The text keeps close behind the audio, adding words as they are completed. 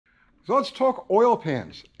So let's talk oil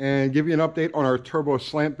pans and give you an update on our Turbo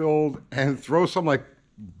Slant build and throw some like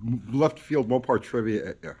left field Mopar trivia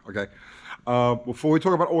at you, okay? Before we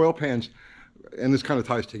talk about oil pans, and this kind of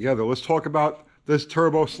ties together, let's talk about this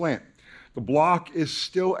Turbo Slant. The block is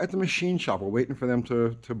still at the machine shop. We're waiting for them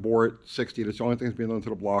to bore it 60. That's the only thing that's being done to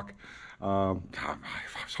the block. I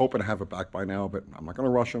was hoping to have it back by now, but I'm not going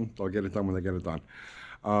to rush them. They'll get it done when they get it done.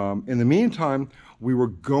 In the meantime, we were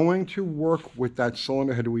going to work with that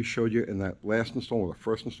cylinder head that we showed you in that last install, or the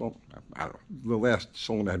first install, I don't know, the last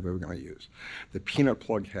cylinder head we were going to use, the peanut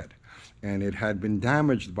plug head. And it had been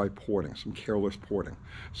damaged by porting, some careless porting.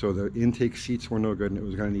 So the intake seats were no good and it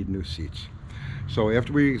was going to need new seats. So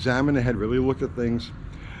after we examined the head, really looked at things,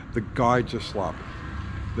 the guides are sloppy.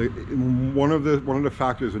 One of the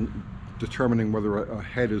factors in determining whether a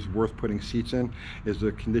head is worth putting seats in is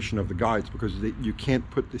the condition of the guides, because you can't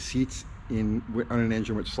put the seats in on an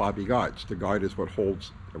engine with sloppy guides. The guide is what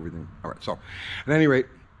holds everything. All right, so at any rate,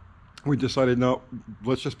 we decided, no,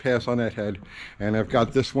 let's just pass on that head. And I've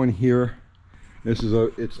got this one here. This is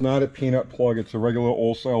it's not a peanut plug, it's a regular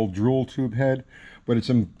old-style drill tube head, but it's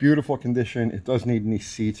in beautiful condition. It doesn't need any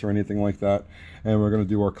seats or anything like that. And we're going to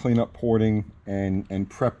do our cleanup porting and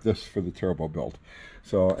prep this for the turbo build.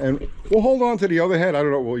 So, and we'll hold on to the other head. I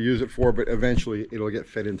don't know what we'll use it for, but eventually it'll get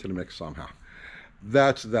fed into the mix somehow.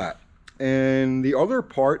 That's that. And the other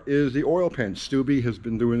part is the oil pan. Stubby has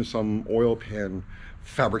been doing some oil pan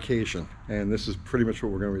fabrication, and this is pretty much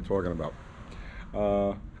what we're going to be talking about.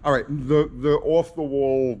 All right, the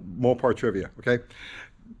off-the-wall Mopar trivia, okay?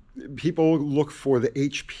 People look for the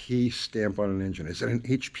HP stamp on an engine. Is it an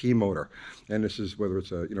HP motor? And this is whether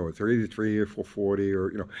it's a, you know, a 383 or 440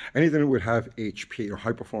 or, you know, anything that would have HP or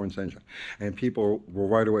high performance engine. And people will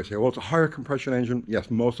right away say, well, it's a higher compression engine.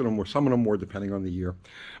 Yes, most of them were, some of them were depending on the year.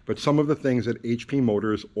 But some of the things that HP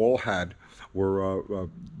motors all had were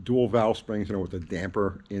dual valve springs, you know, with a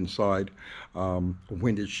damper inside,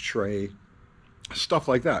 windage tray, stuff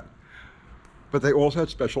like that. But they also had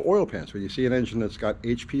special oil pans. When you see an engine that's got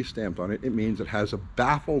HP stamped on it, it means it has a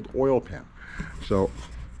baffled oil pan. So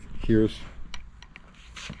here's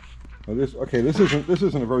this. Okay, this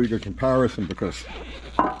isn't a very good comparison because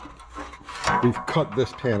we've cut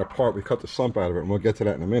this pan apart. We cut the sump out of it, and we'll get to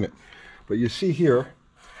that in a minute. But you see here,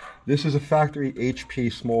 this is a factory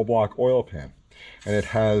HP small block oil pan, and it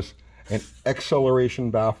has an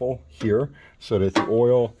acceleration baffle here, so that the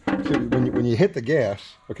oil, when you hit the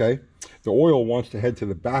gas, okay, the oil wants to head to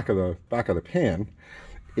the back of the pan.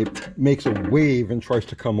 It makes a wave and tries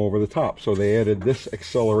to come over the top. So they added this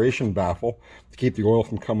acceleration baffle to keep the oil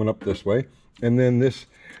from coming up this way, and then this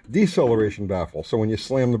deceleration baffle. So when you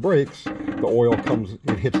slam the brakes, the oil comes,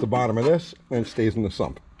 it hits the bottom of this and it stays in the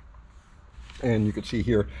sump. And you can see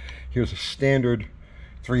here, here's a standard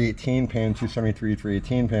 318 pan, 273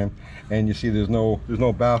 318 pan, and you see there's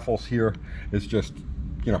no baffles here. It's just,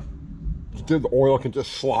 you know, the oil can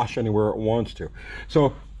just slosh anywhere it wants to.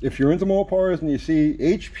 So if you're into Mopars and you see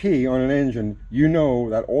HP on an engine, you know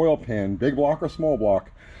that oil pan, big block or small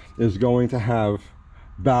block, is going to have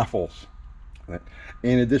baffles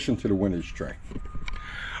in addition to the windage tray.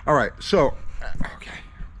 All right, so okay,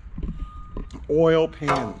 oil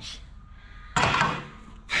pans.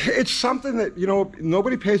 It's something that, you know,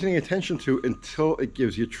 nobody pays any attention to until it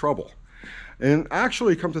gives you trouble. And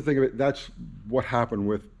actually, come to think of it, that's what happened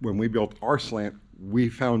with when we built our slant. We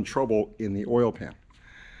found trouble in the oil pan.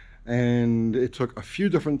 And it took a few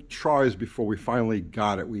different tries before we finally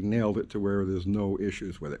got it. We nailed it to where there's no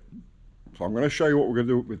issues with it. So I'm going to show you what we're going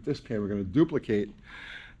to do with this pan. We're going to duplicate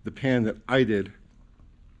the pan that I did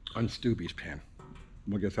on Stubby's pan.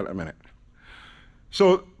 We'll get to that in a minute.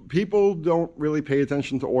 So people don't really pay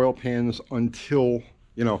attention to oil pans until,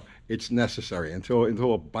 you know, it's necessary, until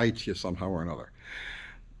it bites you somehow or another.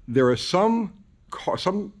 There are some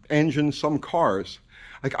engines, some cars,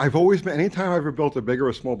 like I've always been, anytime I've ever built a big or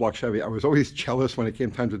a small block Chevy, I was always jealous when it came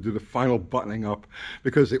time to do the final buttoning up,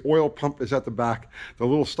 because the oil pump is at the back, the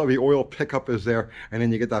little stubby oil pickup is there, and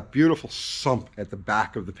then you get that beautiful sump at the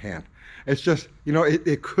back of the pan. It's just, you know,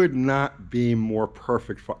 it could not be more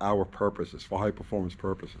perfect for our purposes, for high performance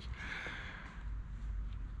purposes.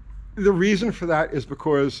 The reason for that is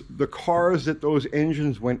because the cars that those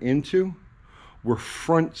engines went into were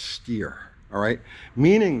front steer, all right?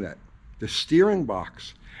 Meaning that the steering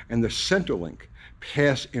box and the center link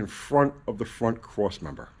pass in front of the front cross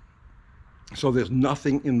member. So there's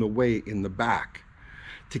nothing in the way in the back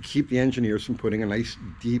to keep the engineers from putting a nice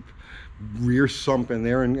deep rear sump in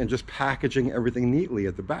there and just packaging everything neatly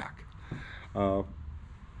at the back. You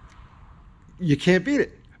can't beat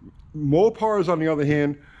it. Mopars, on the other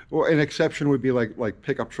hand, or an exception would be like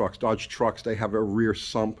pickup trucks, Dodge trucks. They have a rear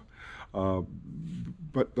sump.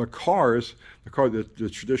 But the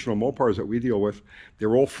traditional Mopars that we deal with,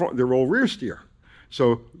 they're all rear steer.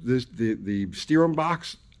 So the steering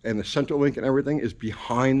box and the center link and everything is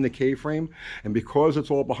behind the K-frame, and because it's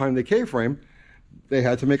all behind the K-frame, they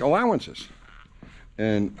had to make allowances.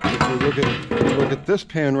 And if we look at this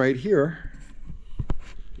pan right here,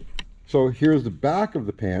 so here's the back of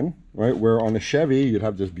the pan, right? Where on a Chevy you'd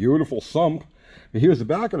have this beautiful sump. And here's the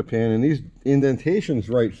back of the pan, and these indentations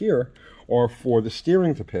right here are for the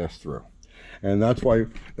steering to pass through. And that's why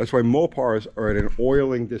Mopars are at an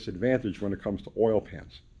oiling disadvantage when it comes to oil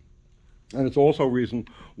pans. And it's also a reason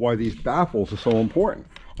why these baffles are so important.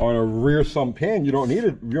 On a rear sump pan, you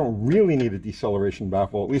don't really need a deceleration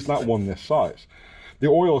baffle, at least not one this size. The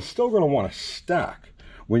oil is still going to want to stack.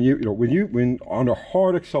 When under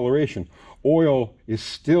hard acceleration, oil is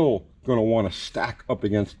still going to want to stack up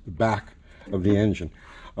against the back of the engine.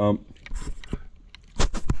 All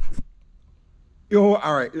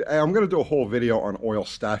right, I'm going to do a whole video on oil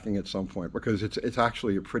stacking at some point because it's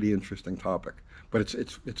actually a pretty interesting topic, but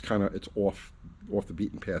it's off the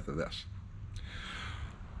beaten path of this.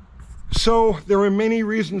 So there are many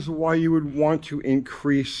reasons why you would want to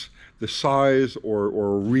increase the size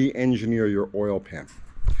or re-engineer your oil pan.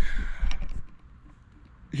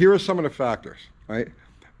 Here are some of the factors, right?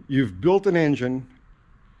 You've built an engine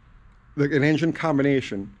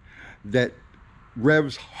combination that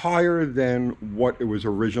revs higher than what it was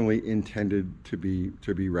originally intended to be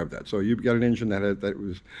revved at. So you've got an engine that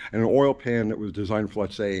was an oil pan that was designed for,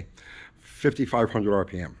 let's say, 5,500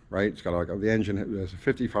 RPM, right? It's got the engine has a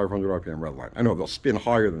 5,500 RPM red line. I know they'll spin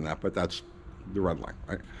higher than that, but that's the red line,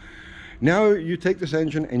 right? Now you take this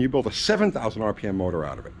engine and you build a 7,000 RPM motor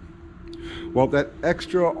out of it. Well, that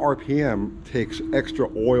extra RPM takes extra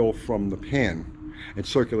oil from the pan and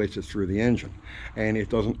circulates it through the engine. And it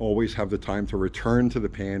doesn't always have the time to return to the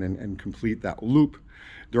pan and complete that loop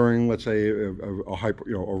during, let's say, a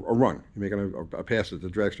run. You're making a pass at the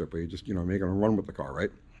drag strip, but you're just, making a run with the car,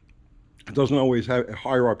 right? It doesn't always have a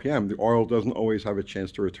higher RPM. The oil doesn't always have a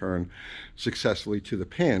chance to return successfully to the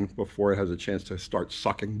pan before it has a chance to start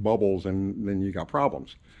sucking bubbles, and then you got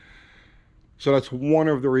problems. So that's one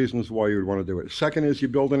of the reasons why you would want to do it. Second is you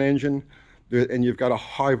build an engine and you've got a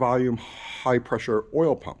high volume, high pressure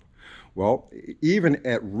oil pump. Well, even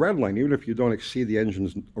at redline, even if you don't exceed the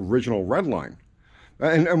engine's original redline,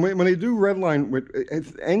 and when they do redline,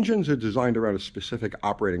 engines are designed around a specific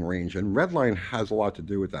operating range, and redline has a lot to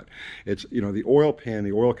do with that. It's, the oil pan,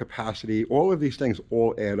 the oil capacity, all of these things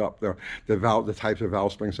all add up. The types of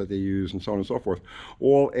valve springs that they use and so on and so forth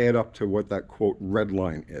all add up to what that, quote,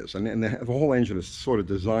 redline is. And the whole engine is sort of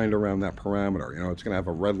designed around that parameter. It's going to have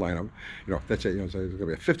a redline of, that's it. It's going to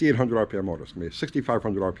be a 5,800 RPM motor. It's going to be a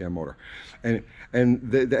 6,500 RPM motor. And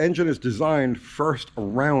the engine is designed first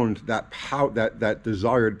around that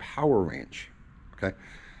desired power range, okay?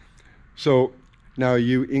 So now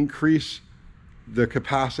you increase the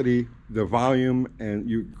capacity, the volume, and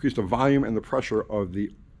you increase the volume and the pressure of the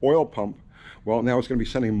oil pump. Well, now it's going to be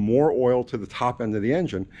sending more oil to the top end of the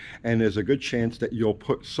engine, and there's a good chance that you'll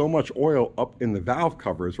put so much oil up in the valve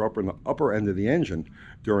covers or up in the upper end of the engine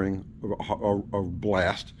during a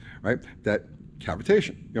blast, right? That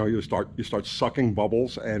cavitation, you start sucking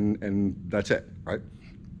bubbles, and that's it, right?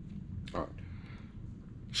 All right.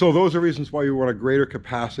 So those are reasons why you want a greater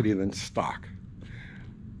capacity than stock.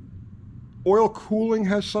 Oil cooling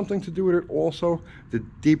has something to do with it also. The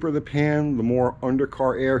deeper the pan, the more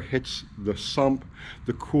undercar air hits the sump,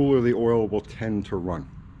 the cooler the oil will tend to run.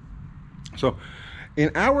 So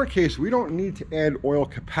in our case, we don't need to add oil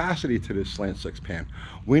capacity to this Slant Six pan.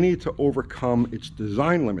 We need to overcome its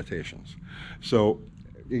design limitations. So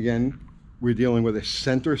again, we're dealing with a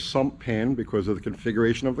center sump pan because of the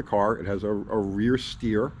configuration of the car. It has a rear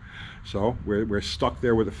steer. So we're stuck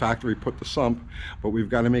there where the factory put the sump, but we've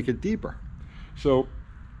got to make it deeper. So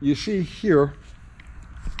you see here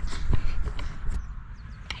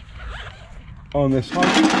on this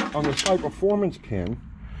high performance pan,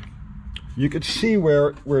 you could see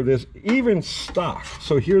where there's even stock.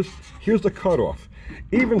 So here's the cutoff.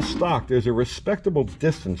 Even stock, there's a respectable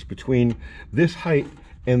distance between this height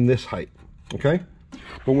and this height. Okay,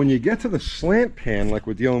 but when you get to the slant pan like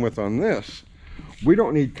we're dealing with on this, we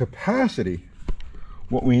don't need capacity.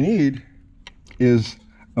 What we need is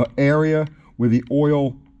an area where the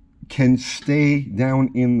oil can stay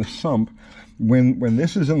down in the sump. When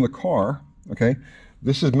this is in the car, okay,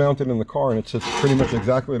 this is mounted in the car and it sits pretty much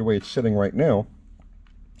exactly the way it's sitting right now.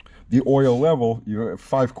 The oil level, you have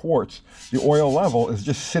 5 quarts, the oil level is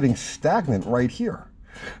just sitting stagnant right here.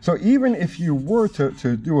 So even if you were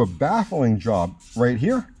to do a baffling job right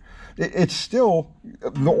here, it's still,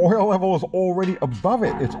 the oil level is already above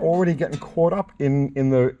it. It's already getting caught up in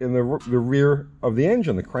the rear of the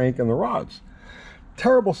engine, the crank and the rods.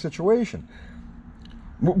 Terrible situation.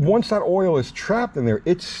 Once that oil is trapped in there,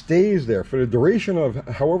 it stays there for the duration of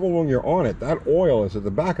however long you're on it. That oil is at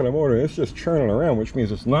the back of the motor and it's just churning around, which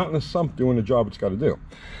means it's not in the sump doing the job it's got to do.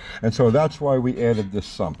 And so that's why we added this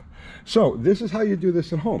sump. So this is how you do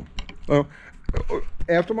this at home.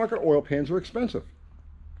 Aftermarket oil pans are expensive.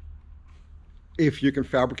 If you can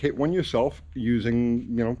fabricate one yourself using,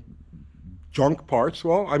 you know, junk parts,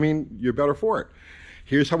 well, I mean, you're better for it.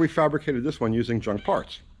 Here's how we fabricated this one using junk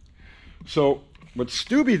parts. So what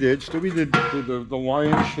Stubby did the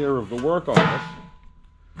lion's share of the work on this.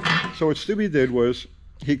 So what Stubby did was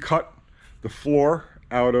he cut the floor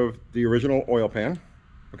out of the original oil pan.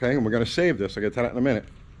 Okay, and we're going to save this. I'll get to that in a minute.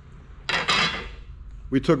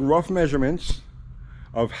 We took rough measurements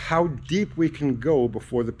of how deep we can go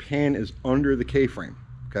before the pan is under the K-frame.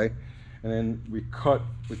 Okay, and then we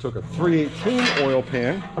took a 3/18 oil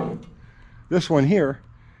pan, this one here,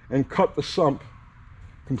 and cut the sump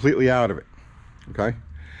completely out of it. Okay,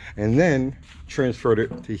 and then transferred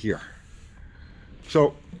it to here.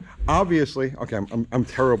 So obviously, okay, I'm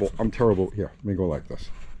terrible here. Let me go like this.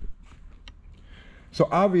 So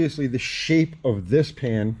obviously the shape of this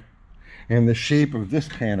pan and the shape of this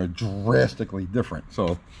pan are drastically different.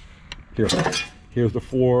 So here's the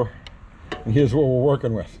floor, and here's what we're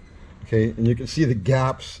working with. Okay, and you can see the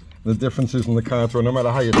gaps, the differences in the contour. No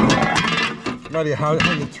matter how you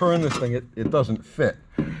turn this thing, it doesn't fit.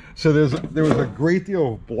 So there was a great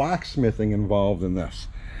deal of blacksmithing involved in this.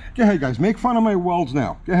 Go ahead, guys, make fun of my welds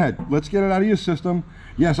now. Go ahead, let's get it out of your system.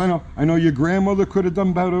 Yes, I know your grandmother could have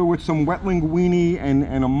done better with some wetling weenie and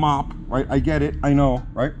a mop, right? I get it, I know,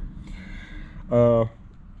 right?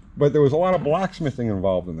 But there was a lot of blacksmithing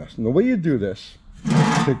involved in this. And the way you do this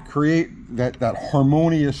to create that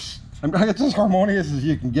harmonious, I mean, it's as harmonious as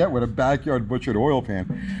you can get with a backyard butchered oil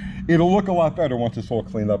pan. It'll look a lot better once it's all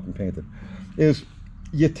cleaned up and painted. Is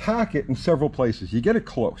you tack it in several places. You get it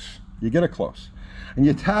close. And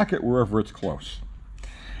you tack it wherever it's close.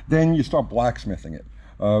 Then you start blacksmithing it.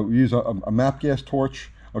 We use a map gas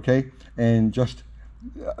torch, okay? And just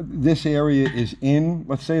this area is in,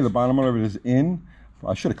 let's say the bottom of it is in.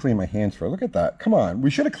 I should have cleaned my hands first. Look at that. Come on. We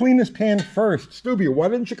should have cleaned this pan first. Stubby, why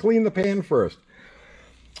didn't you clean the pan first?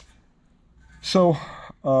 So,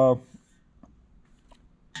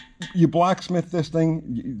 you blacksmith this thing,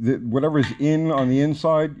 whatever's in on the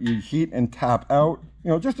inside, you heat and tap out. You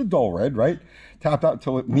know, just a dull red, right? Tap out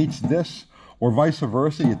until it meets this, or vice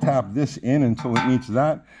versa. You tap this in until it meets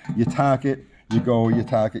that. You tack it, you go, you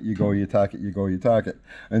tack it, you go, you tack it, you go, you tack it,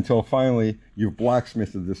 until finally you've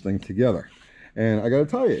blacksmithed this thing together. And I got to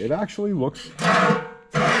tell you, it actually looks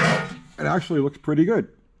pretty good.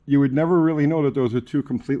 You would never really know that those are two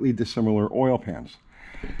completely dissimilar oil pans.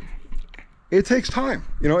 It takes time,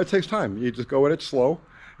 you know, it takes time. You just go at it slow,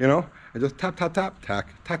 you know, and just tap, tap, tap, tack,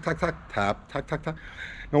 tack, tack, tack, tap, tack, tack, tack.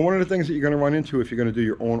 Now, one of the things that you're going to run into if you're going to do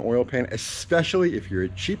your own oil pan, especially if you're a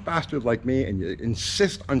cheap bastard like me and you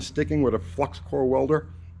insist on sticking with a flux core welder,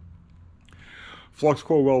 flux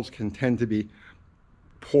core welds can tend to be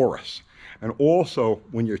porous. And also,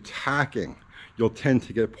 when you're tacking, you'll tend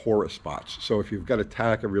to get porous spots. So if you've got a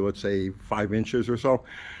tack every, let's say, 5 inches or so,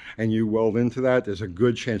 and you weld into that, there's a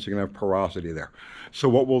good chance you're gonna have porosity there. So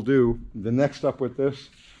what we'll do, the next step with this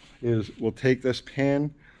is we'll take this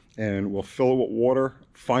pan and we'll fill it with water,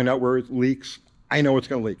 find out where it leaks. I know it's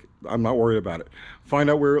gonna leak, I'm not worried about it. Find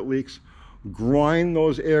out where it leaks, grind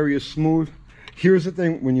those areas smooth. Here's the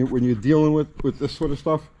thing when you're dealing with this sort of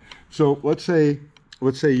stuff. So let's say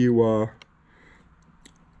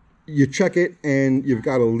you check it and you've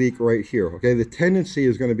got a leak right here, okay? The tendency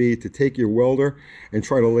is going to be to take your welder and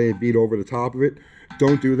try to lay a bead over the top of it.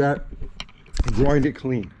 Don't do that. Grind it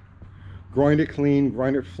clean. Grind it clean,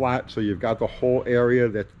 grind it flat so you've got the whole area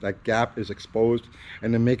that gap is exposed,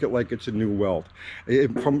 and then make it like it's a new weld.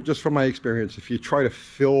 Just from my experience, if you try to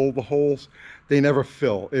fill the holes, they never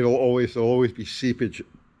fill. There'll always be seepage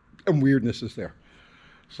and weirdness is there.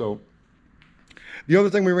 So the other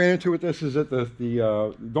thing we ran into with this is that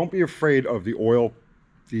don't be afraid of the oil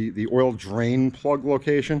drain plug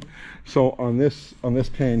location. So on this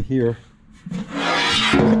pan here,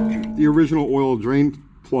 the original oil drain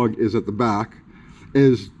plug is at the back,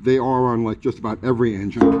 as they are on like just about every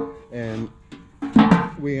engine, and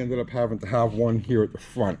we ended up having to have one here at the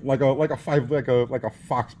front, like a 5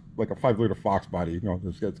 liter Fox body. You know,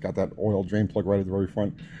 it's got that oil drain plug right at the very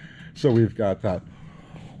front. So we've got that.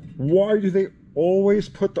 Why do they always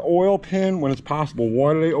put the oil pan, when it's possible,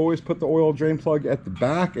 why do they always put the oil drain plug at the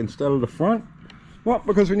back instead of the front? Well,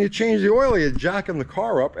 because when you change the oil, you're jacking the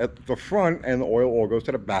car up at the front and the oil all goes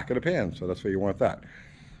to the back of the pan. So that's where you want that.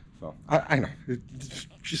 So I know, it's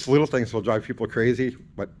just little things will drive people crazy,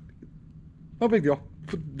 but no big deal.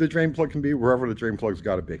 The drain plug can be wherever the drain plug's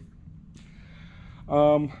got to be.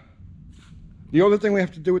 The other thing we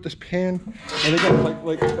have to do with this pan, and again,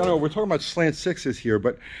 like I don't know, we're talking about slant sixes here,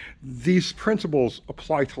 but these principles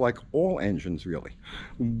apply to like all engines really.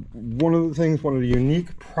 One of the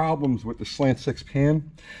unique problems with the slant six pan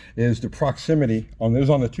is the proximity on this,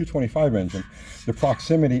 on the 225 engine, the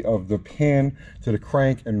proximity of the pan to the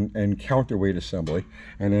crank and counterweight assembly,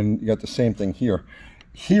 and then you got the same thing here.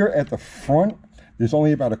 Here at the front, there's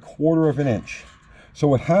only about 1/4 of an inch. So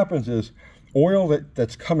what happens is, oil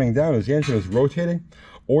that's coming down as the engine is rotating,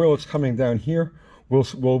 oil that's coming down here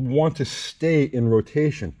will want to stay in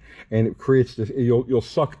rotation, and it creates this. You'll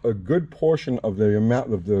suck a good portion of the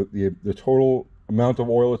amount of the total amount of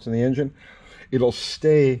oil that's in the engine. It'll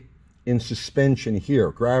stay in suspension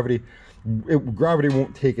here. Gravity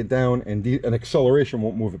won't take it down, and acceleration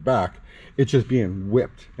won't move it back. It's just being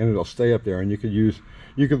whipped, and it'll stay up there. And you could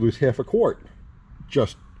lose half a quart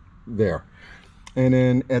just there. And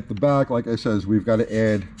then at the back, like I said, we've got to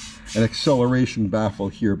add an acceleration baffle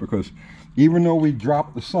here, because even though we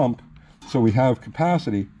drop the sump, so we have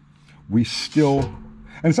capacity, we still,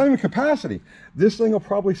 and it's not even capacity, this thing will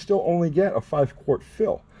probably still only get a 5-quart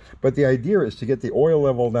fill. But the idea is to get the oil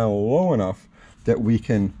level down low enough that we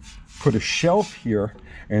can put a shelf here,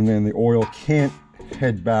 and then the oil can't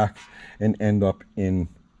head back and end up in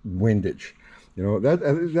windage. You know,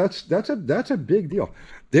 that's a big deal.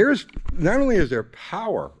 There's not only is there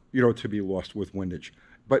power, you know, to be lost with windage,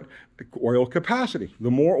 but oil capacity. The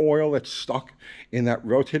more oil that's stuck in that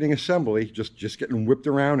rotating assembly, just getting whipped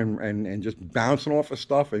around and just bouncing off of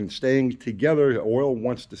stuff and staying together, the oil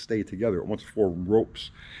wants to stay together. It wants to form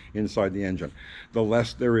ropes inside the engine. The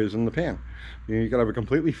less there is in the pan. You can have a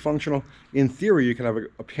completely functional, in theory, you can have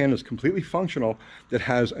a pan that's completely functional that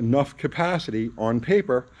has enough capacity on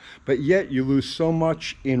paper, but yet you lose so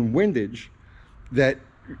much in windage that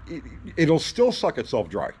it'll still suck itself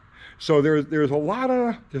dry. So there's a lot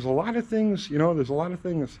of things, you know, there's a lot of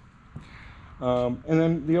things. And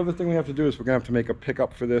then the other thing we have to do is we're gonna have to make a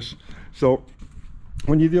pickup for this. So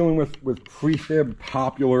when you're dealing with prefab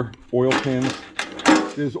popular oil pans,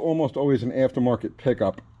 there's almost always an aftermarket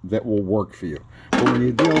pickup that will work for you. But when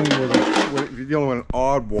you're dealing with an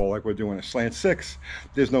oddball like we're doing a slant six,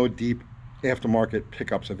 there's no deep aftermarket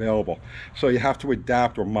pickups available. So you have to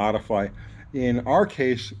adapt or modify. In our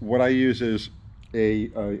case, what I use is a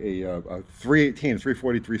 318,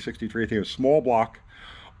 340, 360, 318, a small block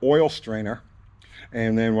oil strainer.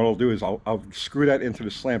 And then what I'll do is I'll screw that into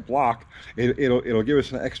the slant block. It'll give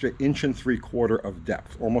us an extra 1.75 inches of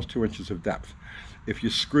depth, almost 2 inches of depth. If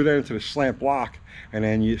you screw that into the slant block and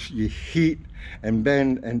then you heat and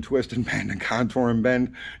bend and twist and bend and contour and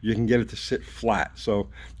bend, you can get it to sit flat. So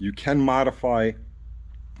you can modify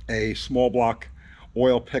a small block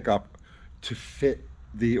oil pickup to fit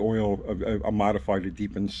the oil of a modified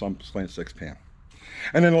deepened sump slant six pan.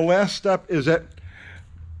 And then the last step is that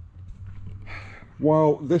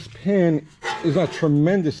while this pan is not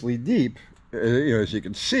tremendously deep, you know, as you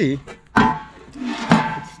can see,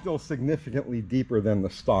 it's still significantly deeper than the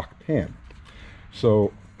stock pan.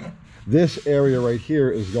 So this area right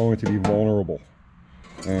here is going to be vulnerable.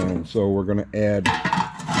 And so we're going to add,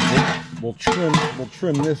 we'll trim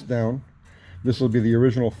this down. This will be the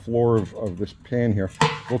original floor of this pan here.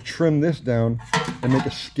 We'll trim this down and make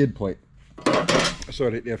a skid plate,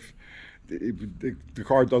 so that if the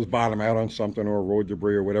car does bottom out on something or road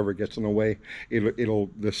debris or whatever gets in the way,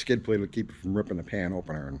 the skid plate will keep it from ripping the pan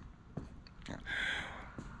opener. And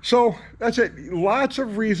so that's it. Lots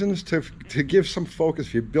of reasons to give some focus.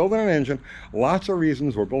 If you're building an engine, lots of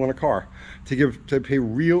reasons, or building a car, to pay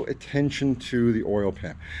real attention to the oil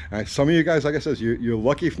pan. Some of you guys, like I said, you're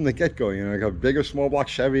lucky from the get-go. You know, you got a big or small block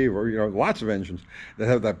Chevy, or you know, lots of engines that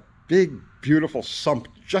have that big, beautiful sump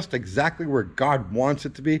just exactly where God wants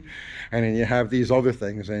it to be, and then you have these other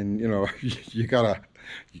things, and you know, you gotta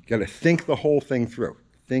think the whole thing through.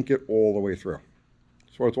 Think it all the way through.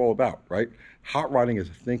 That's what it's all about, right? Hot rodding is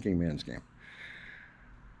a thinking man's game.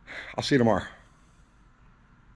 I'll see you tomorrow.